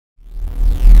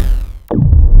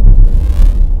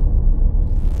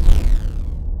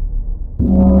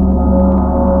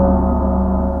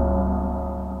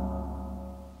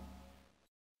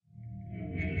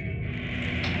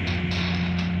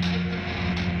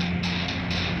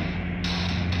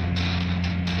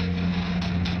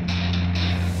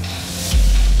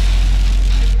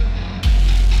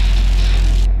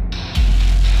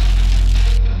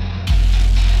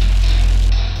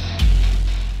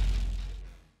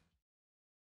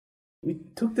We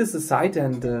took this aside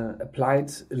and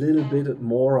applied a little bit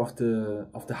more of the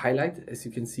highlight, as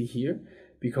you can see here,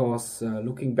 because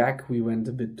looking back, we went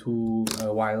a bit too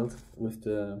wild with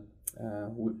the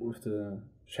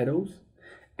shadows.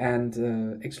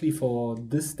 And actually, for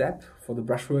this step, for the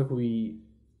brushwork, we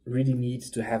really need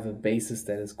to have a basis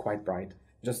that is quite bright,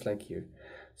 just like here.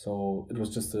 So it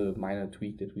was just a minor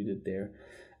tweak that we did there.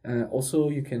 Also,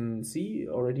 you can see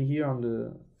already here on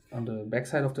the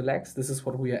backside of the legs, this is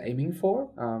what we are aiming for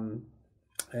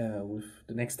with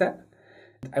the next step.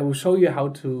 I will show you how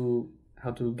to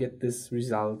get this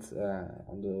result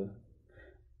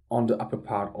on the upper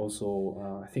part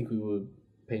also. I think we will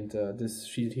paint this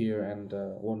shield here and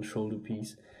one shoulder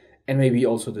piece, and maybe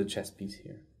also the chest piece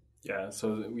here. Yeah,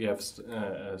 so we have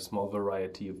a small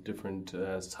variety of different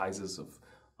sizes of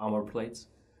armor plates.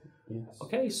 Yes.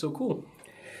 Okay, so cool.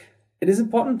 It is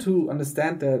important to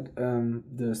understand that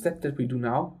the step that we do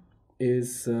now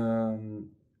is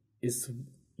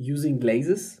using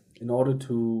glazes in order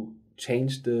to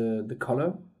change the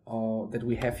color that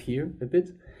we have here a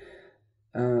bit.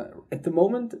 At the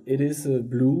moment, it is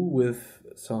blue with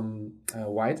some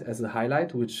white as a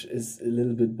highlight, which is a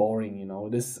little bit boring, you know.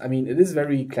 It is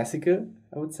very classical,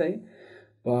 I would say,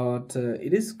 but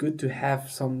it is good to have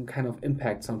some kind of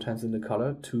impact sometimes in the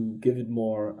color to give it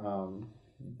more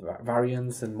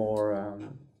variance and more.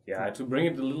 To bring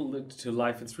it a little bit to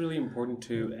life, it's really important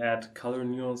to add color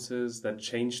nuances that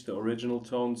change the original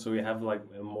tone, so you have like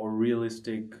a more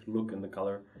realistic look in the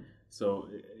color. So,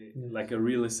 like a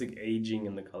realistic aging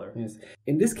in the color. Yes.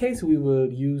 In this case, we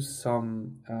will use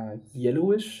some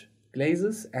yellowish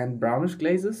glazes and brownish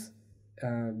glazes,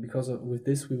 because with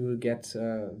this we will get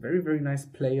very, very nice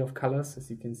play of colors, as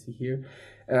you can see here,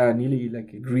 nearly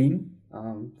like a green.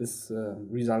 This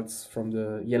results from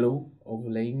the yellow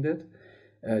overlaying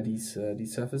these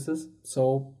surfaces.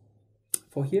 So,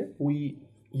 for here, we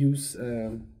use,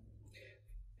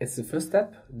 as the first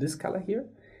step, this color here.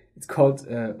 It's called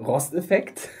Rost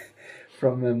Effect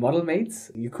from Model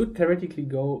Mates. You could theoretically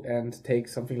go and take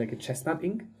something like a chestnut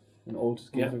ink, an old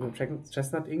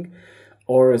chestnut ink,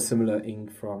 or a similar ink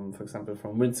from, for example,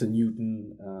 from Winsor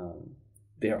Newton.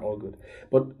 They are all good.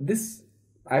 But this,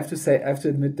 I have to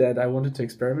admit that I wanted to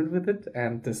experiment with it,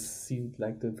 and this seemed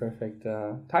like the perfect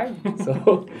time.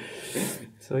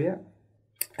 So yeah.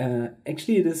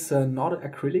 Actually, it is not an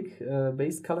acrylic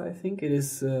based color. I think it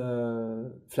is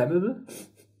flammable.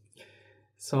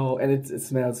 So, and it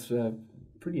smells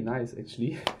pretty nice,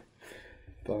 actually.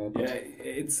 But yeah,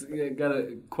 it's got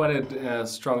quite a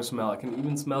strong smell. I can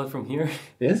even smell it from here.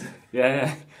 Yes?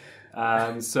 Yeah.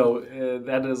 So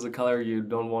that is a color you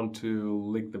don't want to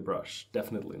lick the brush.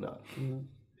 Definitely not. Mm-hmm.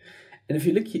 And if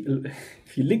you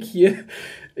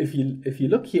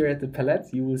look here at the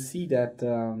palette, you will see that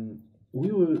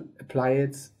we will apply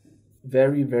it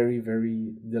very, very,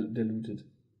 very diluted.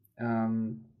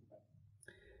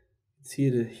 See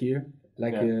it here,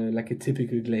 like a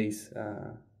typical glaze,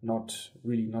 not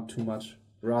too much,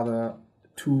 rather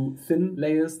two thin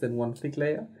layers than one thick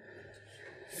layer.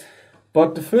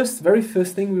 But the very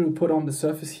first thing we will put on the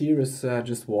surface here is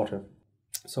just water.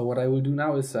 So what I will do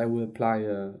now is I will apply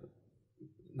a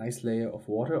nice layer of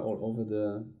water all over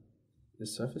the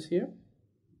surface here.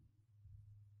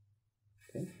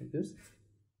 Okay, like this.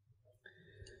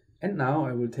 And now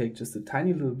I will take just a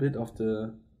tiny little bit of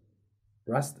the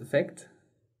rust effect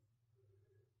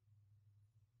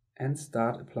and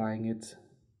start applying it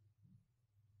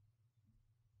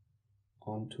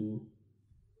onto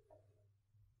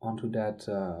that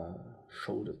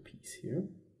shoulder piece here.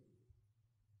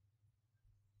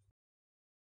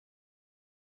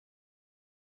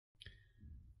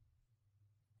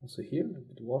 Also here, a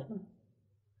bit of water.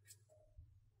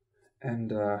 And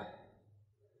the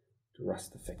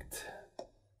rust effect.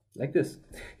 Like this.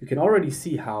 You can already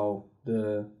see how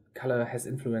the color has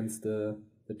influenced the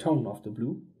tone of the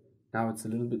blue. Now it's a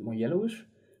little bit more yellowish,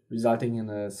 resulting in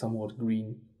a somewhat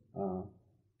green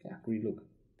look.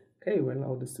 Okay, we'll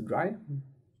allow this to dry.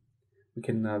 We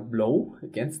can blow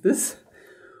against this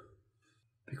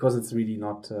because it's really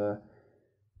not a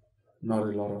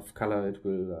lot of color. It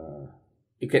will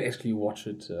you can actually watch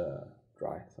it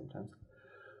dry sometimes.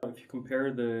 If you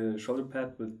compare the shoulder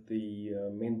pad with the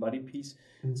main body piece,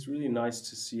 it's really nice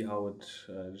to see how it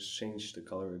changed the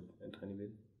color a tiny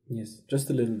bit. Yes, just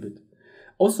a little bit.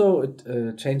 Also, it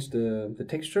changed the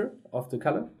texture of the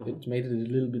color. It made it a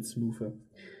little bit smoother.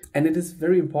 And it is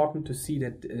very important to see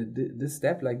that this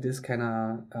step, like this kind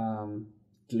of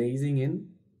glazing in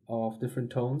of different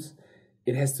tones,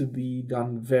 it has to be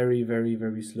done very, very,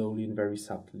 very slowly and very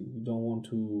subtly. You don't want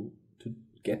to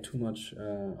get too much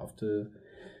of the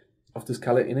of this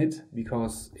color in it,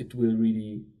 because it will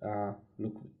really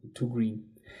look too green.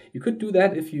 You could do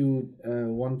that if you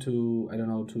want to, I don't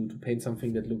know, to paint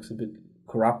something that looks a bit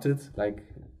corrupted, like,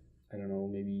 I don't know,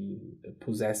 maybe a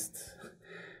possessed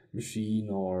machine,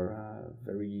 or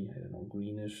very, I don't know,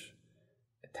 greenish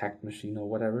attacked machine or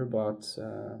whatever, but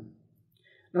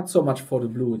not so much for the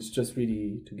blue. It's just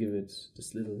really to give it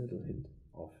this little hint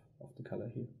of the color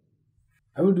here.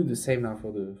 I will do the same now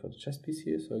for the chest piece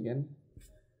here. So again,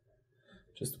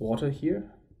 just water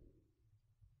here.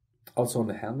 Also on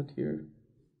the helmet here.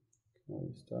 Now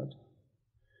we start.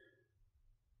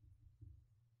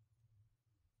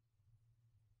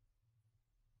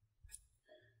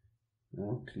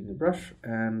 Now clean the brush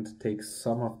and take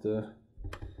some of the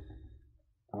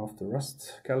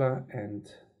rust color and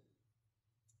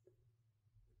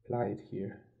apply it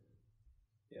here.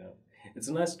 Yeah, it's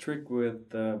a nice trick with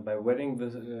by wetting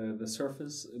the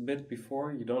surface a bit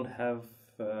before. You don't have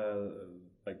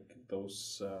like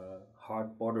those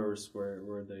hard borders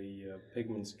where the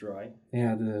pigments dry.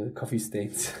 Yeah, the coffee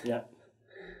stains. Yeah,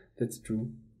 that's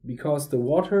true. Because the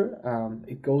water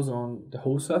it goes on the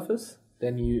whole surface.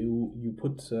 Then you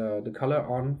put the color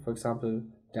on, for example,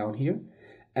 down here,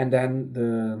 and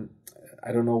then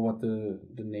I don't know what the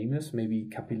name is, maybe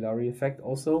capillary effect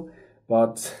also,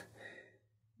 but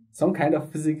some kind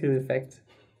of physical effect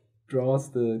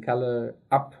draws the color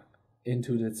up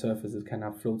into the surface. It kind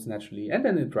of floats naturally, and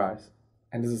then it dries.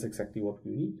 And this is exactly what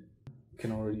we need. You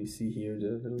can already see here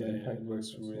the little impact. It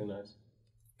works really nice.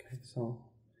 Okay, so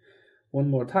one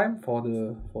more time for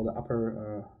the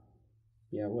upper,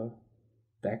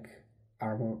 back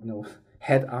armor, no,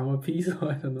 head armor piece,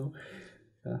 or I don't know.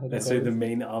 Let's say the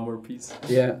main armor piece.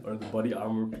 Yeah. Or the body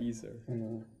armor piece.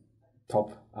 Or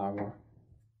top armor.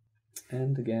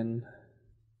 And again,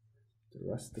 the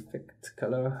rust effect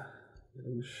color,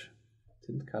 yellowish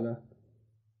tint color.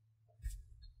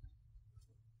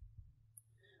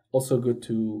 Also good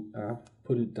to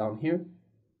put it down here.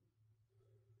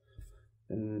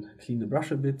 And clean the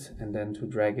brush a bit, and then to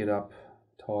drag it up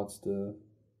towards the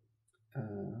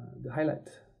highlight,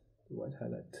 the white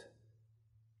highlight.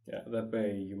 Yeah, that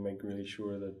way you make really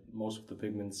sure that most of the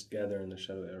pigments gather in the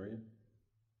shadow area.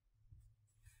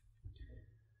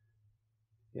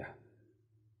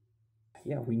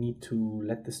 Yeah, we need to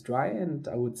let this dry, and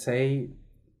I would say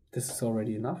this is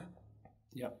already enough.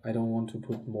 Yeah. I don't want to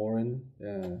put more in.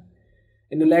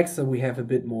 In the legs we have a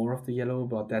bit more of the yellow,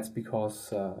 but that's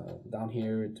because down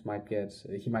here he might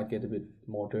get a bit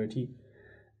more dirty,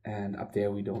 and up there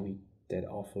we don't need that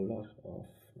awful lot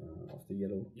of the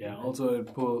yellow. Yeah, also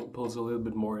it pulls a little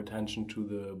bit more attention to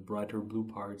the brighter blue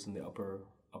parts in the upper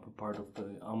part of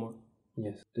the armor.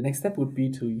 Yes. The next step would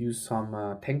be to use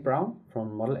some tank brown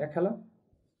from Model Air Color.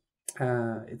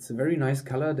 It's a very nice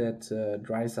color that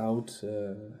dries out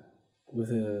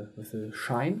with a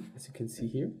shine, as you can see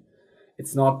here.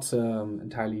 It's not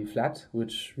entirely flat,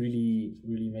 which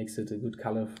really makes it a good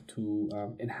color to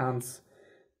enhance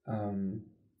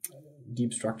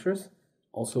deep structures.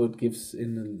 Also, it gives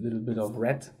in a little bit of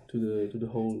red to the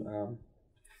whole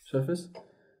surface.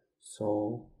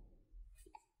 So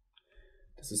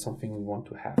this is something we want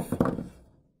to have.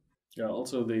 Yeah,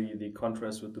 also the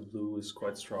contrast with the blue is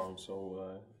quite strong,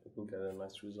 so it will get a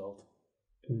nice result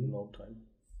in no time.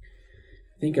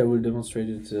 I think I will demonstrate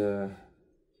it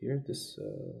here, this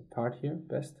part here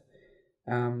best.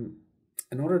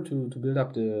 In order to build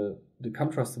up the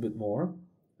contrast a bit more,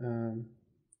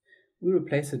 we will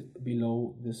place it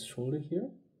below this shoulder here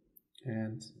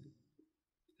and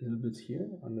a little bit here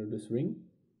under this ring,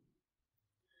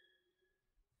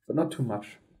 but not too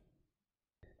much.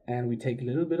 And we take a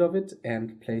little bit of it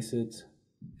and place it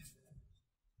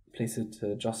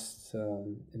just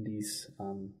in these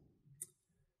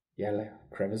like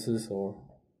crevices, or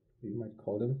we might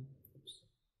call them.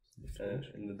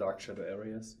 In the dark shadow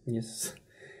areas. Yes.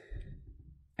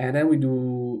 And then we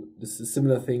do this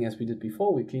similar thing as we did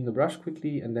before. We clean the brush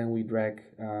quickly, and then we drag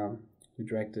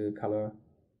the color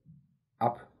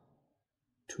up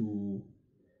towards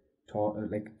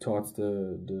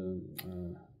the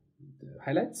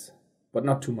highlights, but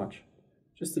not too much,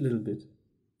 just a little bit,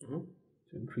 to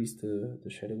increase the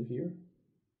shadow here,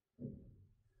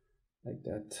 like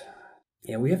that.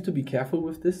 Yeah, we have to be careful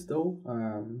with this though,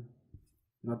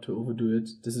 not to overdo it.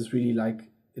 This is really like,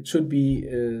 it should be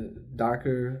a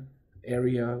darker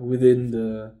area within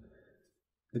the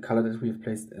color that we have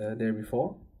placed there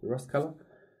before, the rust color.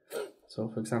 So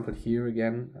for example here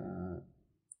again,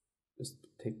 just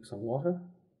take some water,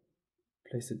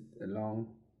 place it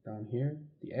along down here,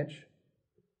 the edge,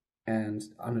 and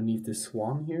underneath this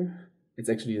swan here. It's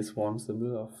actually a swan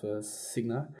symbol of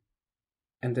Cygnar.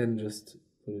 And then just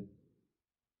put it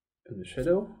in the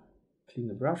shadow, clean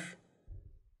the brush,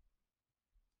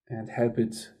 and help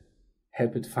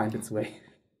it find its way.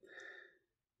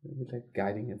 A bit like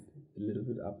guiding it a little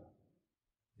bit up.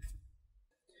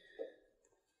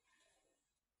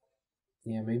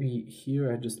 Yeah, maybe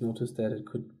here I just noticed that it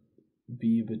could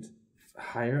be a bit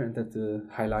higher and that the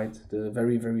highlight, the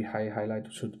very, very high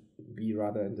highlight should be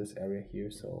rather in this area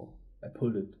here. So I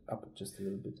pulled it up just a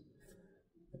little bit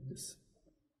like this.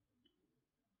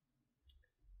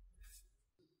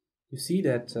 You see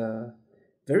that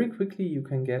very quickly you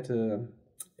can get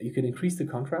you can increase the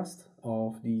contrast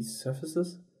of these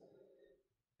surfaces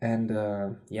and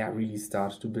yeah, really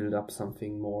start to build up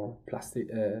something more plastic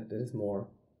that is more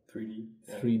 3D,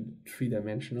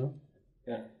 three-dimensional.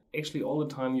 Yeah, actually, all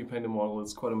the time you paint a model,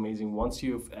 it's quite amazing. Once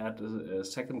you've added a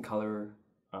second color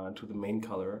to the main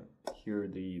color, here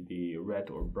the red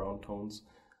or brown tones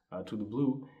to the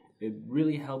blue, it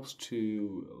really helps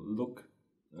to look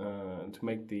to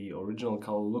make the original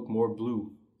color look more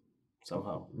blue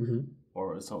somehow,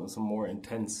 or some more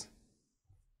intense,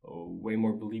 or way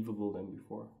more believable than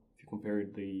before. If you compare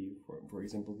for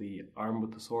example, the arm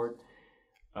with the sword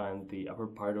and the upper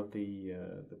part of the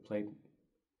plate,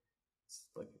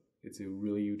 it's a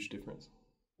really huge difference.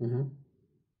 And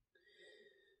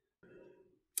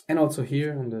also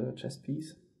here on the chest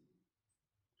piece,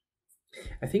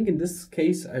 I think in this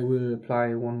case I will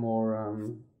apply one more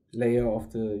layer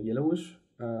of the yellowish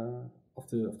of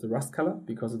the rust color,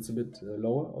 because it's a bit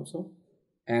lower also,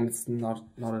 and it's not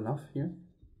enough here.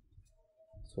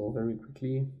 So very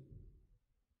quickly.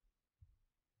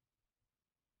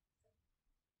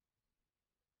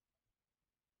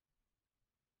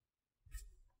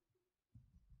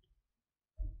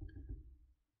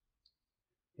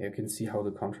 Yeah, you can see how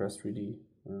the contrast really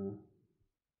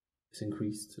is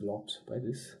increased a lot by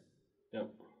this. Yep.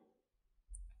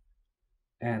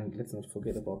 And let's not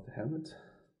forget about the helmet,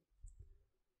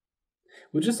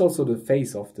 which is also the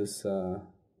face of this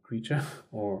creature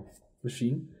or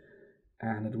machine,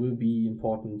 and it will be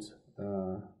important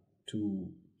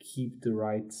to keep the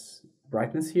right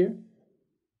brightness here.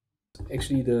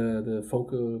 Actually, the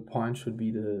focal point should be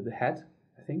the head,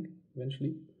 I think,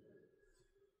 eventually.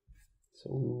 So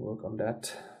we'll work on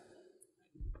that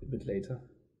a bit later.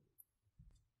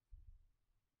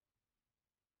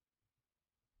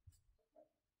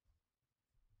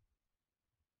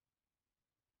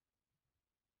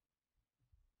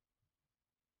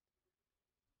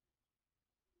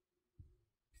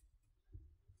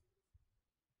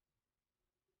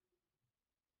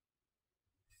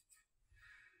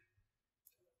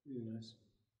 Really nice.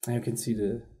 And you can see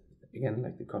again,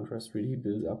 like the contrast really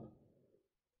builds up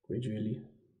gradually.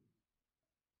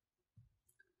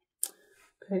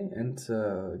 Okay, and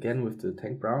again with the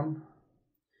tank brown,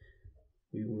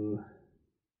 we will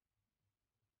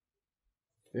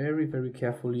very, very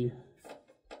carefully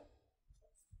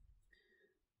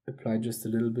apply just a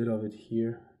little bit of it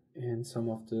here in some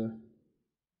of the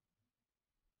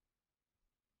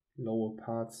lower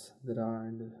parts that are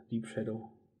in the deep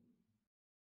shadow.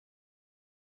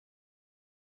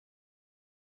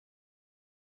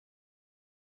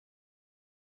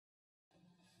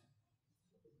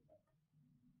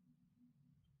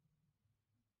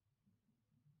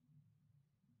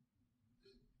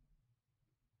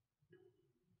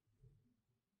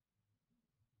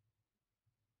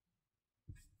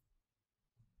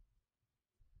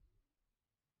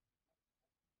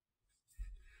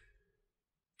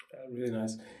 Really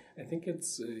nice. I think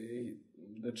it's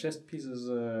the chest piece is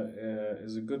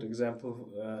a good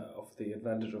example of the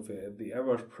advantage of the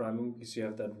airbrush priming, because you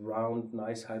have that round,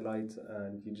 nice highlight,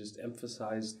 and you just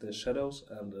emphasize the shadows,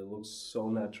 and it looks so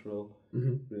natural.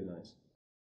 Really nice.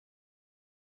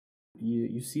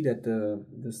 You see that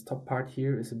this top part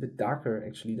here is a bit darker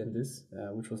actually than this,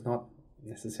 which was not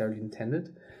necessarily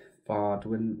intended. But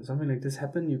when something like this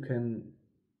happens, you can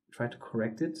try to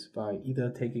correct it by either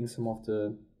taking some of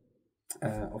the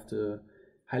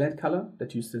highlight color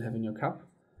that you still have in your cup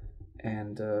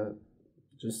and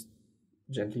just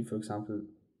gently, for example,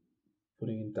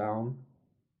 putting it down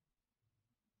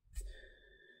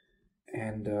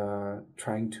and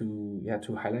trying to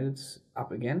highlight it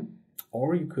up again.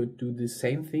 Or you could do the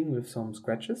same thing with some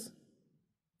scratches,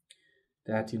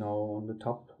 that, you know, on the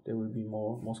top there will be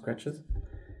more scratches.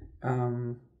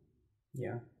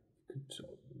 Yeah,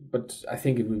 but I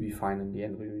think it will be fine in the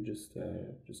end. We will just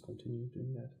continue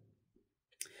doing that.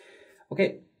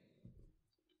 Okay.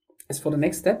 As for the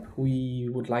next step, we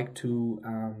would like to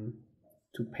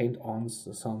paint on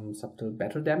some subtle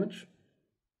battle damage,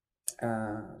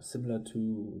 similar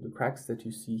to the cracks that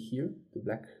you see here, the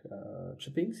black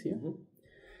chippings here.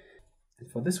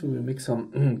 For this we will mix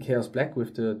some Chaos Black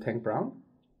with the Tank Brown.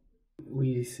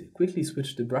 We quickly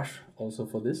switch the brush also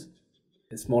for this.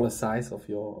 The smaller size of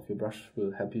your brush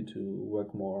will help you to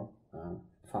work more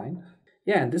fine.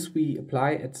 Yeah, and this we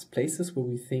apply at places where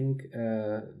we think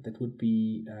that would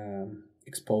be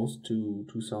exposed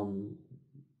to some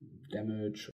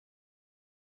damage.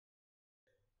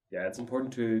 Yeah, it's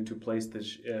important to place the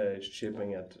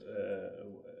shipping at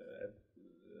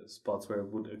spots where it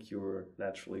would occur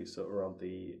naturally, so around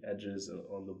the edges and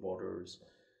on the borders.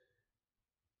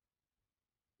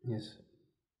 Yes.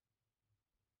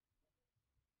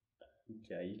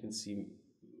 Yeah, you can see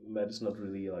Matt is not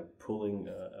really like pulling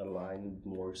a line,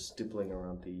 more stippling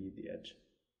around the edge.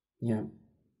 Yeah,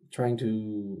 trying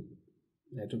to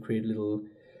create little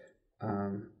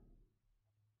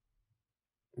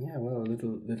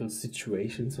little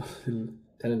situations,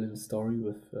 tell a little story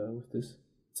with this.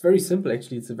 It's very simple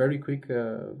actually. It's a very quick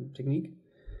technique,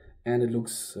 and it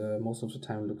looks most of the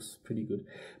time looks pretty good.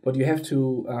 But you have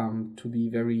to be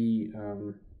very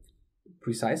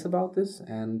precise about this,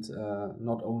 and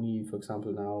not only, for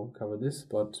example, now cover this,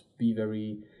 but be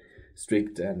very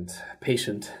strict and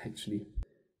patient actually.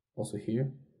 Also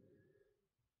here,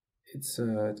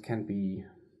 it can be,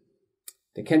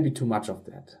 there can be too much of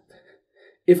that.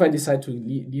 If I decide to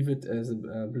leave it as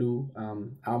a blue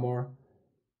armor,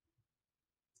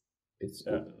 it's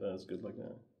good. That's good like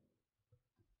that.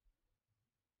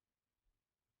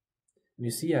 You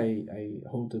see, I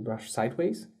hold the brush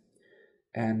sideways,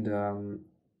 and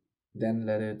then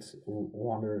let it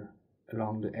wander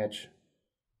along the edge.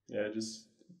 Yeah, just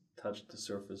touch the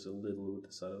surface a little with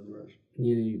the side of the brush.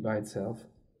 Nearly by itself.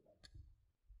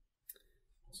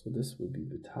 So this will be a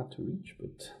bit hard to reach,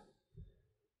 but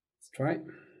let's try.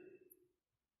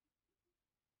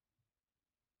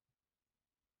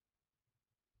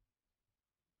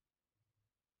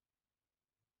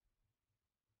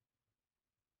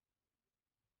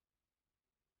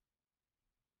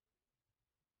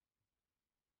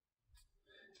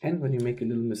 And when you make a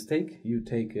little mistake, you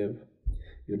take your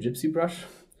gypsy brush.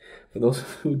 For those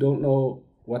who don't know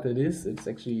what it is, it's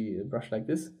actually a brush like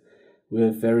this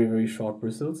with very, very short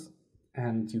bristles.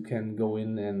 And you can go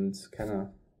in and kind of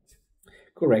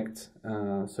correct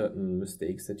certain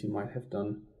mistakes that you might have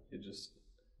done. You just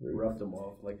rub them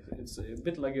off. Like it's a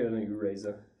bit like an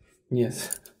eraser.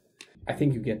 Yes. I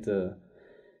think you get the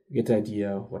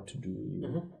idea what to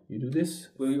do. You do this.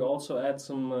 Will you also add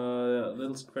some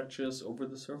little scratches over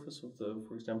the surface of the,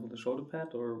 for example, the shoulder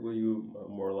pad, or will you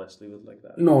more or less leave it like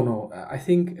that? No. I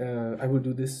think I will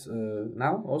do this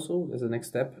now also as a next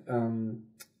step.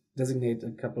 Designate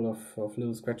a couple of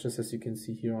little scratches, as you can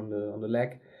see here on the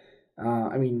leg.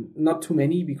 I mean, not too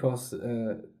many, because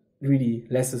really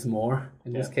less is more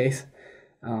in this case.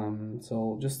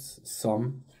 So just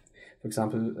some. For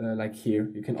example, like here,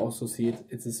 you can also see it.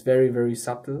 It's very, very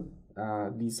subtle.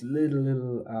 These little,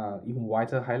 even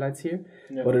whiter highlights here.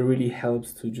 Yeah. But it really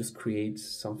helps to just create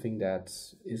something that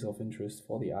is of interest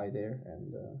for the eye there.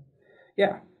 And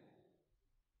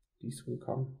these will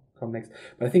come next.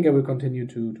 But I think I will continue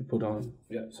to put on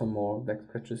some more black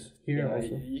scratches here. Yeah,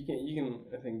 also. You can.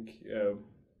 I think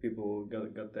people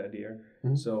got the idea.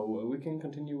 Mm-hmm. So we can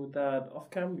continue with that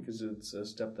off cam, because it's a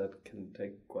step that can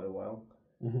take quite a while.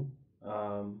 Mm-hmm.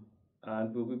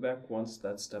 And we'll be back once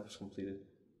that step is completed.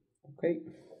 Okay.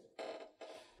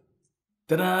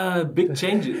 Ta-da! Big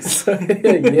changes.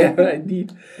 Yeah,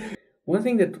 indeed. One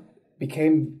thing that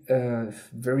became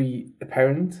very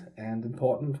apparent and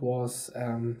important was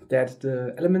that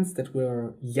the elements that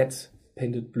were yet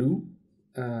painted blue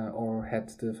or had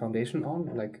the foundation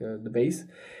on, like the base,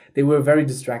 they were very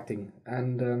distracting.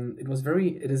 And it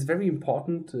is very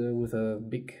important with a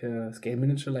big scale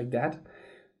miniature like that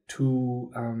to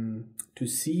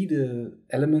see the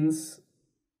elements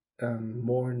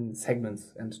more in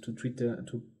segments, and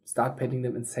to start painting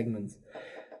them in segments.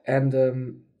 And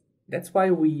that's why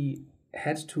we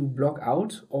had to block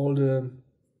out all the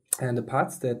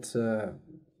parts that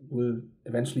will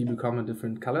eventually become a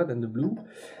different color than the blue.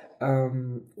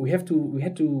 We had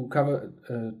to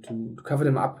cover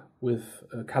them up with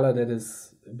a color that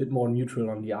is a bit more neutral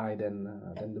on the eye than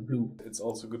the blue. It's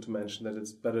also good to mention that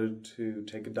it's better to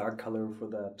take a dark color for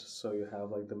that, so you have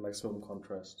like the maximum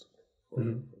contrast for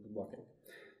the blocking.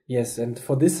 Yes, and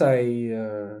for this I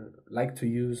like to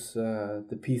use the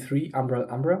P3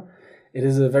 Umbra. It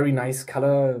is a very nice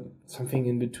color, something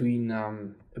in between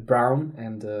a brown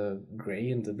and a gray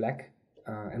and a black,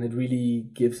 and it really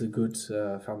gives a good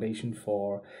foundation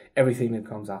for everything that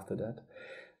comes after that.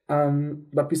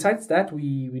 But besides that,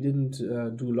 we didn't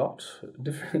do a lot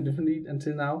differently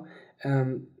until now.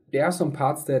 there are some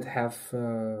parts that have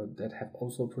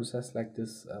also progressed like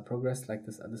this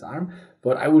this arm,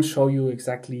 but I will show you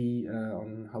exactly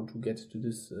on how to get to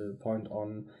this point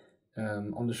on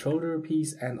the shoulder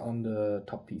piece and on the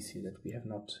top piece here that we have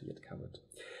not yet covered.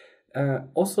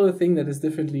 Also, a thing that is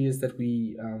differently is that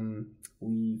we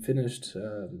finished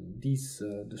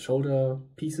the shoulder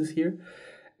pieces here.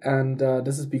 And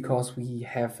this is because we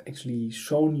have actually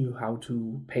shown you how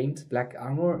to paint black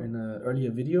armor in an earlier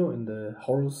video, in the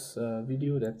Horus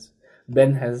video that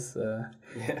Ben has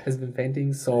been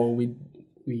painting. So we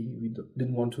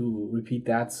didn't want to repeat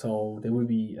that. So there will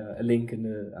be a link in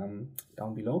the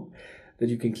down below that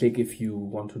you can click if you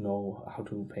want to know how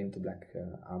to paint the black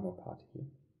armor part here.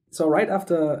 So right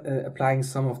after applying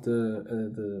some of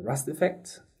the rust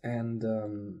effect and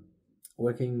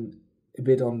working a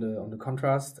bit on the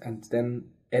contrast and then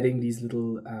adding these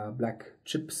little black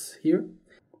chips here,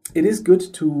 it is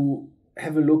good to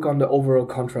have a look on the overall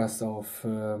contrast of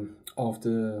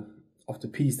the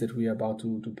piece that we are about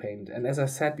to paint. And as I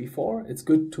said before, it's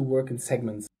good to work in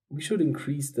segments. We should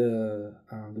increase the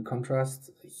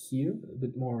contrast here, a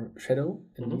bit more shadow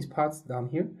in these parts down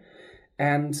here.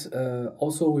 And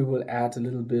also we will add a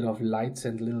little bit of lights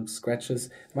and little scratches,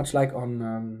 much like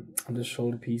on the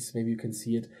shoulder piece. Maybe you can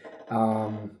see it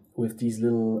with these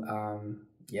little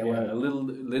a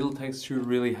little texture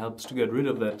really helps to get rid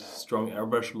of that strong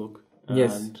airbrush look.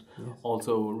 Yes. And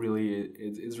also really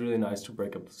it's really nice to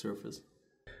break up the surface.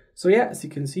 So yeah, as you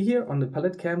can see here on the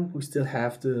palette cam, we still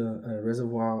have the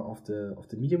reservoir of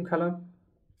the medium color.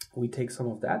 We take some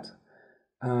of that.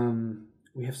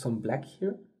 We have some black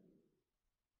here.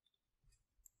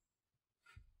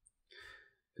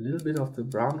 A little bit of the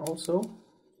brown also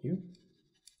here,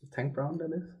 the tank brown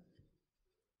that is.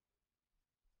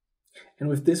 And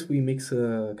with this we mix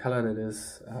a color that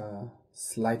is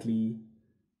slightly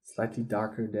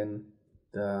darker than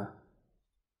the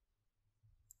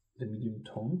medium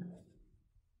tone,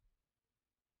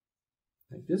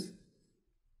 like this.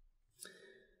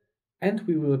 And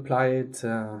we will apply it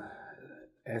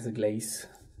as a glaze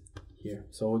here.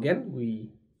 So again,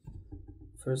 we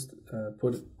first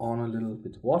put on a little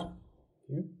bit of water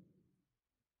here.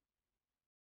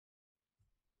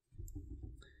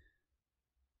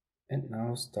 And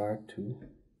now start to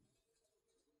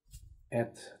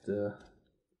add the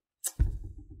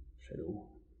shadow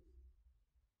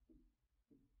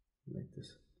like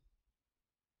this,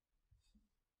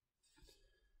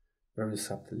 very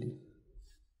subtly.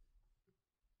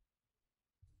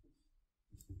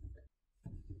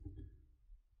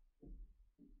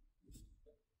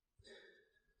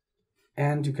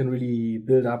 And you can really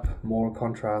build up more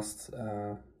contrast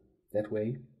that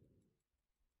way,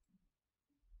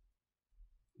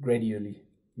 gradually.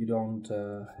 You don't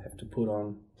have to put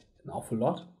on an awful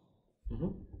lot.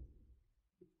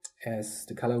 As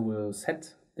the color will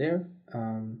set there,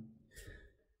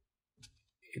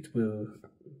 it will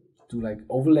do like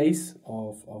overlays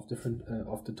of different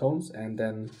of the tones, and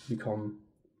then become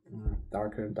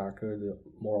darker and darker the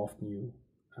more often you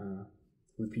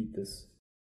repeat this.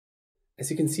 As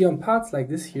you can see on parts like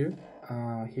this here,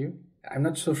 I'm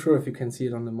not so sure if you can see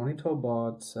it on the monitor,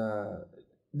 but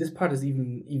this part is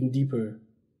even deeper,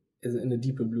 is in a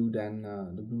deeper blue than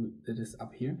the blue that is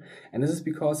up here, and this is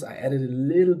because I added a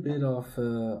little bit of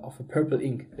a purple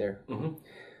ink there.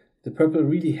 The purple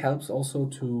really helps also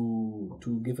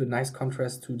to give a nice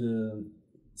contrast to the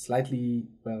slightly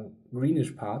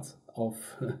greenish parts of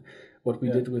what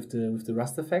we did with the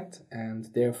rust effect, and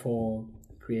therefore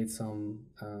create some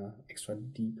extra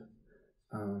deep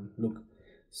look.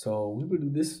 So we will do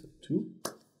this too.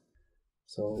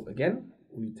 So again,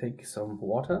 we take some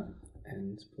water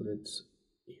and put it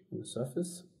on the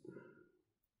surface.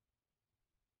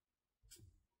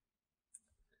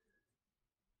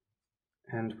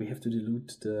 And we have to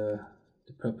dilute the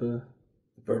purple.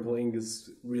 The purple ink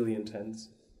is really intense.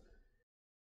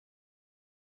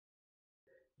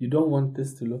 You don't want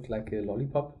this to look like a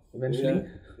lollipop eventually.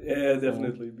 Yeah,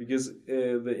 definitely, because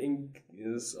the ink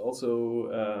is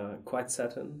also quite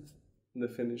satin in the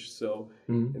finish. So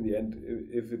in the end,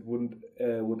 if it would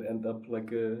end up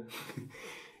like a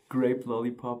grape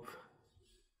lollipop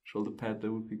shoulder pad,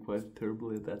 that would be quite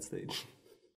terrible at that stage.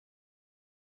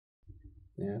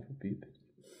 Yeah, it would be.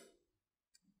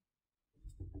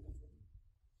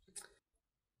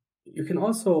 You can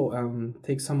also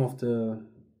take some of the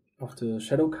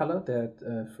shadow color that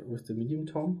with the medium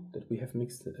tone that we have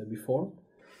mixed before,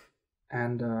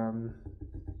 and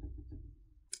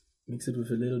mix it with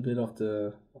a little bit of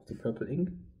the purple ink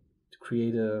to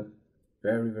create a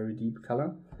very deep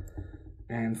color.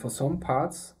 And for some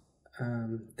parts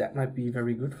that might be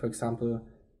very good. For example,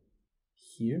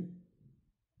 here.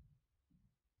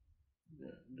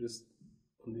 Yeah, just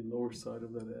on the lower side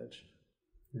of that edge.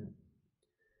 Yeah.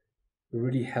 It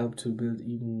really help to build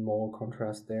even more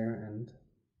contrast there, and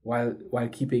while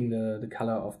keeping the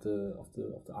color of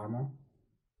the armor.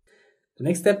 The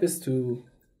next step is to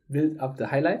build up the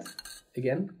highlight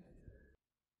again.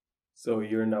 So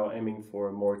you're now aiming for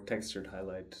a more textured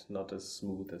highlight, not as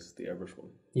smooth as the airbrush one.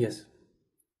 Yes.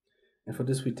 And for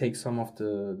this we take some of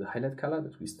the highlight color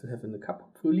that we still have in the cup,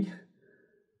 hopefully.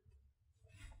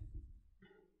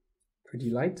 Pretty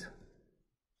light.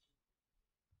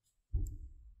 You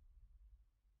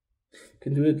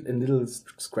can do it in little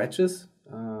scratches.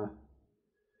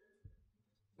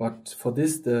 But for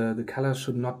this, the color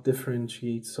should not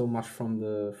differentiate so much from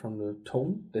the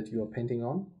tone that you are painting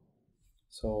on.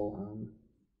 So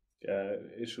yeah,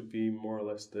 it should be more or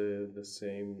less the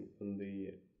same in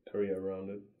the area around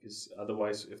it. Because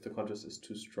otherwise, if the contrast is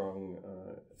too strong,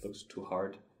 it looks too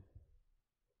hard.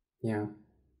 Yeah.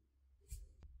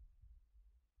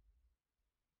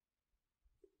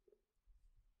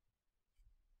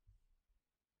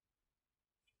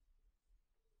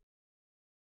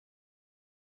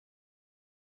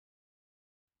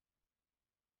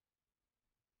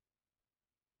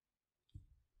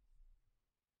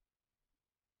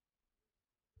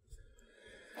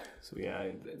 So yeah,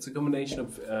 it's a combination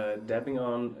of dabbing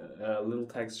on a little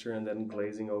texture and then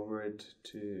glazing over it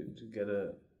to get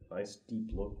a nice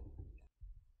deep look.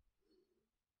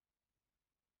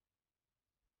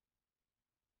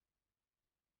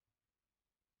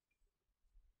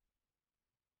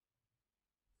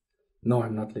 No,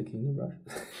 I'm not licking the brush.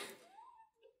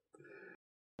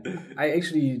 I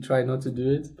actually try not to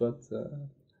do it, but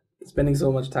spending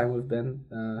so much time with Ben,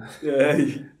 Yeah,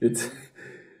 it's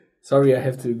sorry, I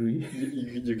have to agree.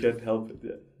 You can't help it.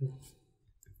 Yeah.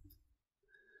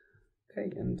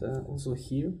 Okay, and also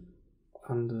here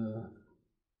on the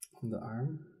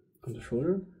arm, on the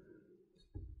shoulder.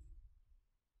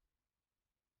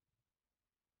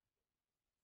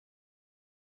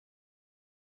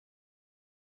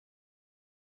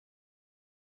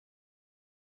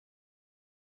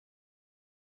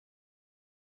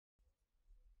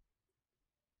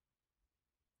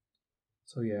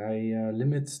 So yeah, I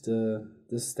limit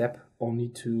this step only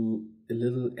to a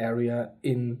little area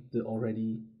in the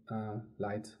already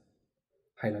light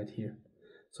highlight here.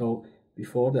 So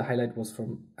before the highlight was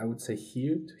from, I would say,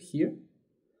 here to here,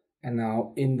 and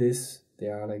now in this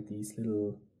there are like these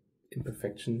little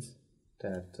imperfections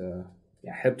that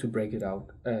help to break it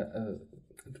out, to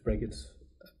break it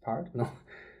apart. No,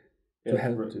 to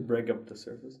help to break up the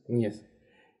surface. Yes.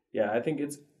 Yeah, I think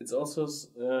it's also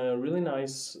really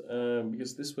nice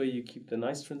because this way you keep the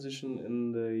nice transition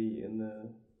in the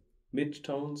mid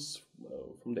tones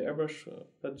from the airbrush,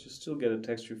 but you still get a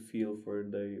texture feel for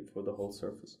the whole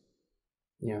surface.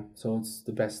 Yeah, so it's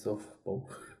the best of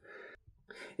both.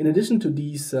 In addition to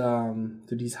these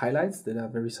highlights that are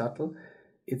very subtle,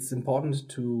 it's important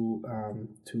to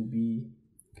be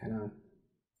kind of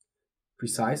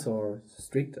precise or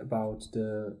strict about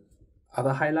the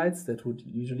other highlights that would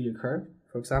usually occur.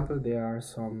 For example, there are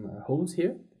some holes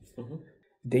here. Mm-hmm.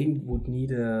 They would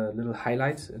need a little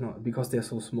highlight, because they're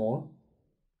so small,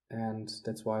 and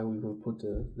that's why we will put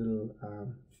a little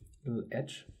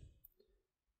edge.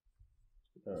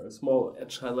 A small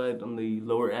edge highlight on the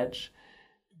lower edge,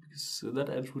 because that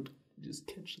edge would just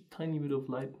catch a tiny bit of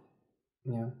light.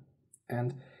 Yeah,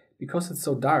 and because it's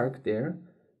so dark there,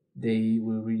 they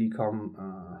will really come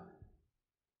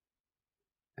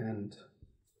and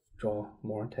draw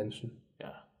more attention.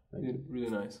 Yeah, really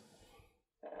nice.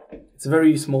 It's a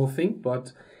very small thing,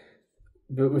 but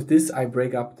with this I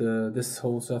break up this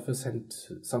whole surface, and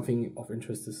something of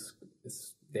interest is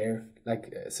there,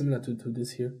 like similar to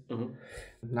this here. Mm-hmm.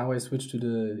 Now I switch to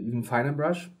the even finer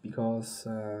brush because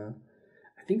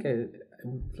I think I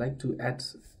would like to add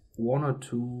one or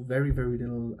two very, very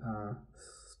little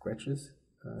scratches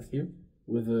here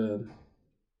with a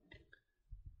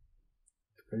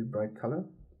very bright color.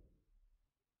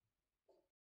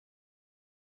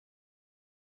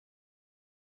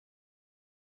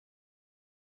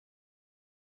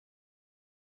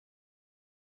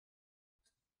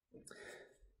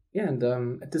 Yeah, and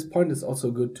at this point it's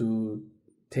also good to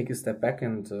take a step back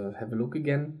and have a look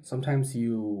again. Sometimes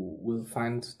you will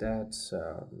find that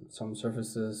some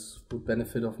surfaces would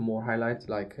benefit of more highlight,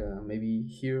 like maybe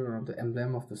here around the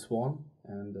emblem of the swan,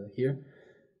 and here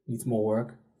needs more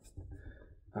work.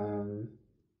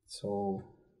 So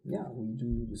yeah, we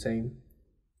do the same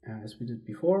as we did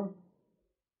before.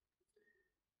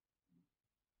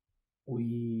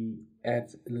 We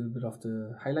add a little bit of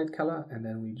the highlight color, and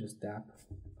then we just dab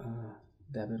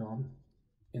it on.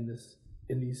 in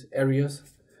these areas.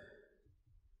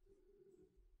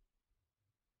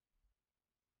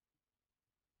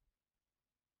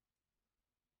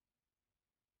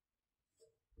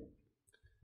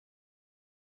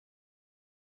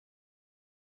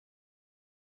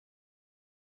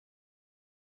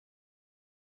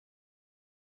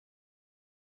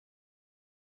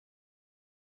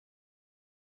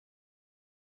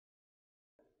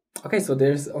 Okay, so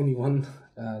there's only one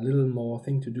little more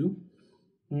thing to do.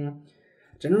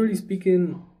 Generally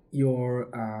speaking, your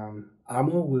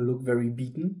armor will look very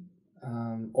beaten,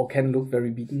 or can look very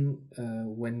beaten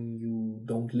when you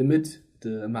don't limit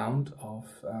the amount of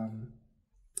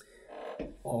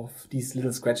these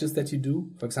little scratches that you do.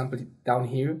 For example, down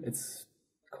here, it's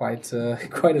quite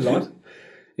quite a lot.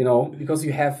 You know, because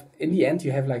you have, in the end,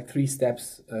 you have like 3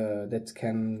 steps that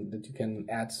you can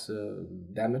add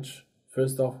damage.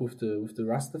 First off, with the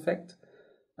rust effect,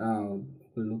 will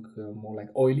look more like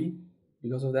oily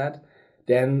because of that.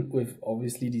 Then with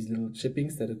obviously these little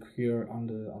chippings that occur on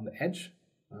the edge.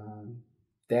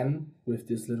 Then with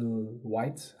these little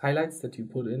white highlights that you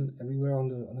put in everywhere on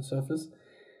the surface.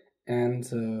 And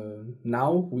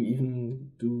now we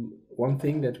even do one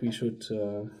thing that we should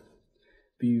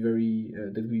be very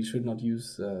that we should not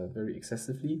use very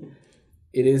excessively.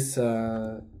 It is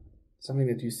something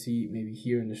that you see maybe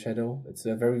here in the shadow. It's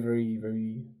very, very,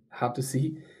 very hard to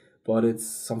see, but it's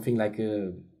something like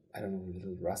a, I don't know,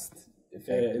 little rust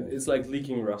effect. Yeah, it's like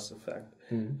leaking rust effect.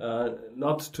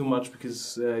 Not too much,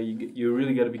 because you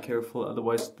really got to be careful.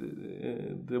 Otherwise,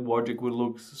 the Warjack will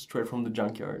look straight from the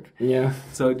junkyard. Yeah.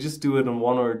 So just do it in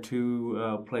 1 or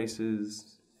 2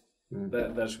 places.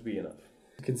 That should be enough.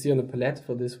 You can see on the palette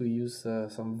for this we use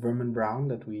some vermin brown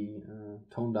that we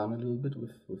tone down a little bit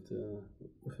with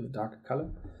a darker color.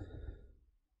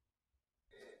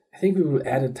 I think we will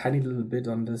add a tiny little bit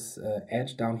on this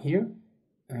edge down here.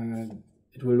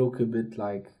 It will look a bit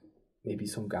like maybe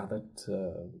some gathered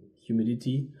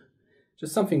humidity,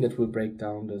 just something that will break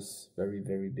down this very,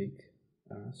 very big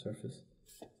surface.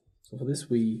 So for this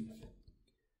we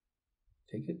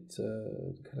take it,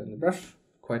 color in the brush,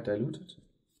 quite diluted.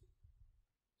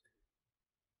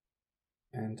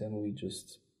 And then we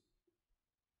just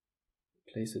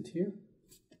place it here.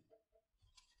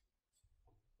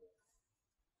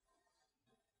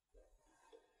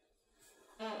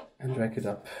 And drag it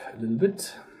up a little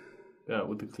bit. Yeah,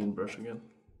 with the clean brush again.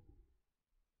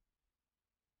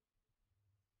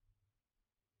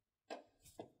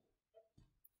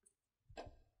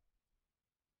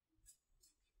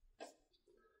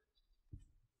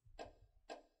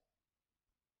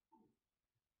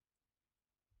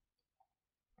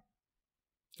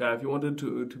 Yeah, if you wanted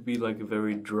to be like a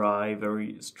very dry,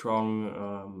 very strong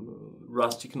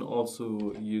rust, you can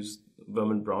also use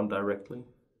vermin brown directly.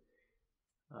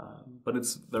 But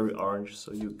it's very orange,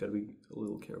 so you've got to be a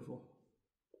little careful.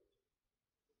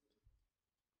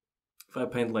 If I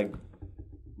paint like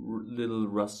little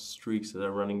rust streaks that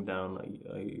are running down,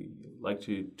 I like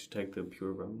to take the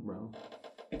pure vermin brown.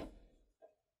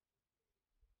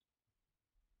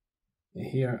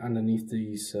 Here underneath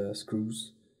these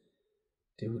screws,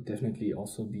 there would definitely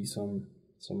also be some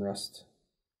rust.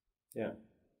 Yeah.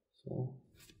 So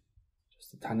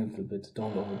just a tiny little bit.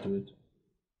 Don't overdo it.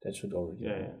 That should already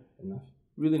be enough.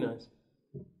 Really nice.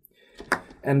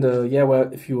 And yeah,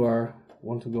 well, if you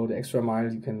want to go the extra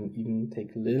mile, you can even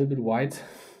take a little bit white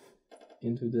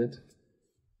into that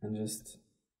and just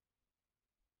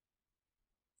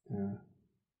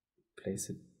place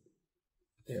it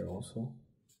there also.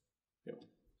 Yep.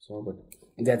 So, but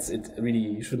that's it. Really,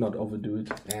 you should not overdo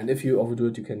it. And if you overdo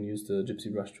it, you can use the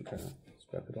gypsy brush to kind of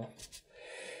scrap it off.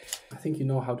 I think you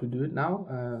know how to do it now.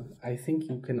 I think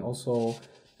you can also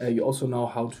you also know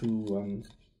how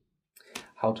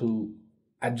to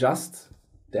adjust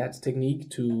that technique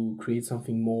to create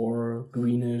something more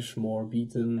greenish, more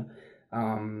beaten.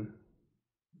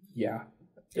 Yeah,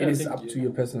 it is up to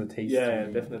your personal taste. Yeah,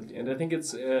 definitely. And I think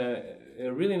it's a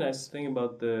really nice thing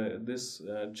about this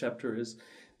chapter is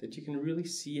that you can really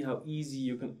see how easy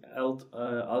you can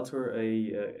alter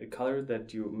a color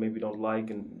that you maybe don't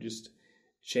like, and just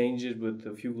change it with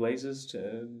a few glazes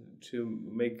to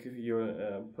make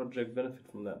your project benefit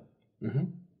from that. Mm-hmm.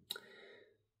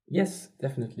 Yes,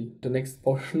 definitely. The next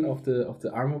portion of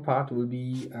the armor part will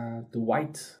be the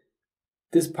white.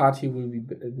 This part here will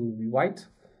be white.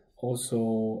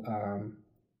 Also,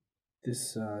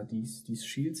 these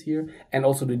shields here, and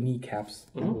also the kneecaps.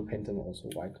 Mm-hmm. We'll paint them also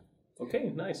white.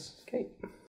 Okay, nice. Okay.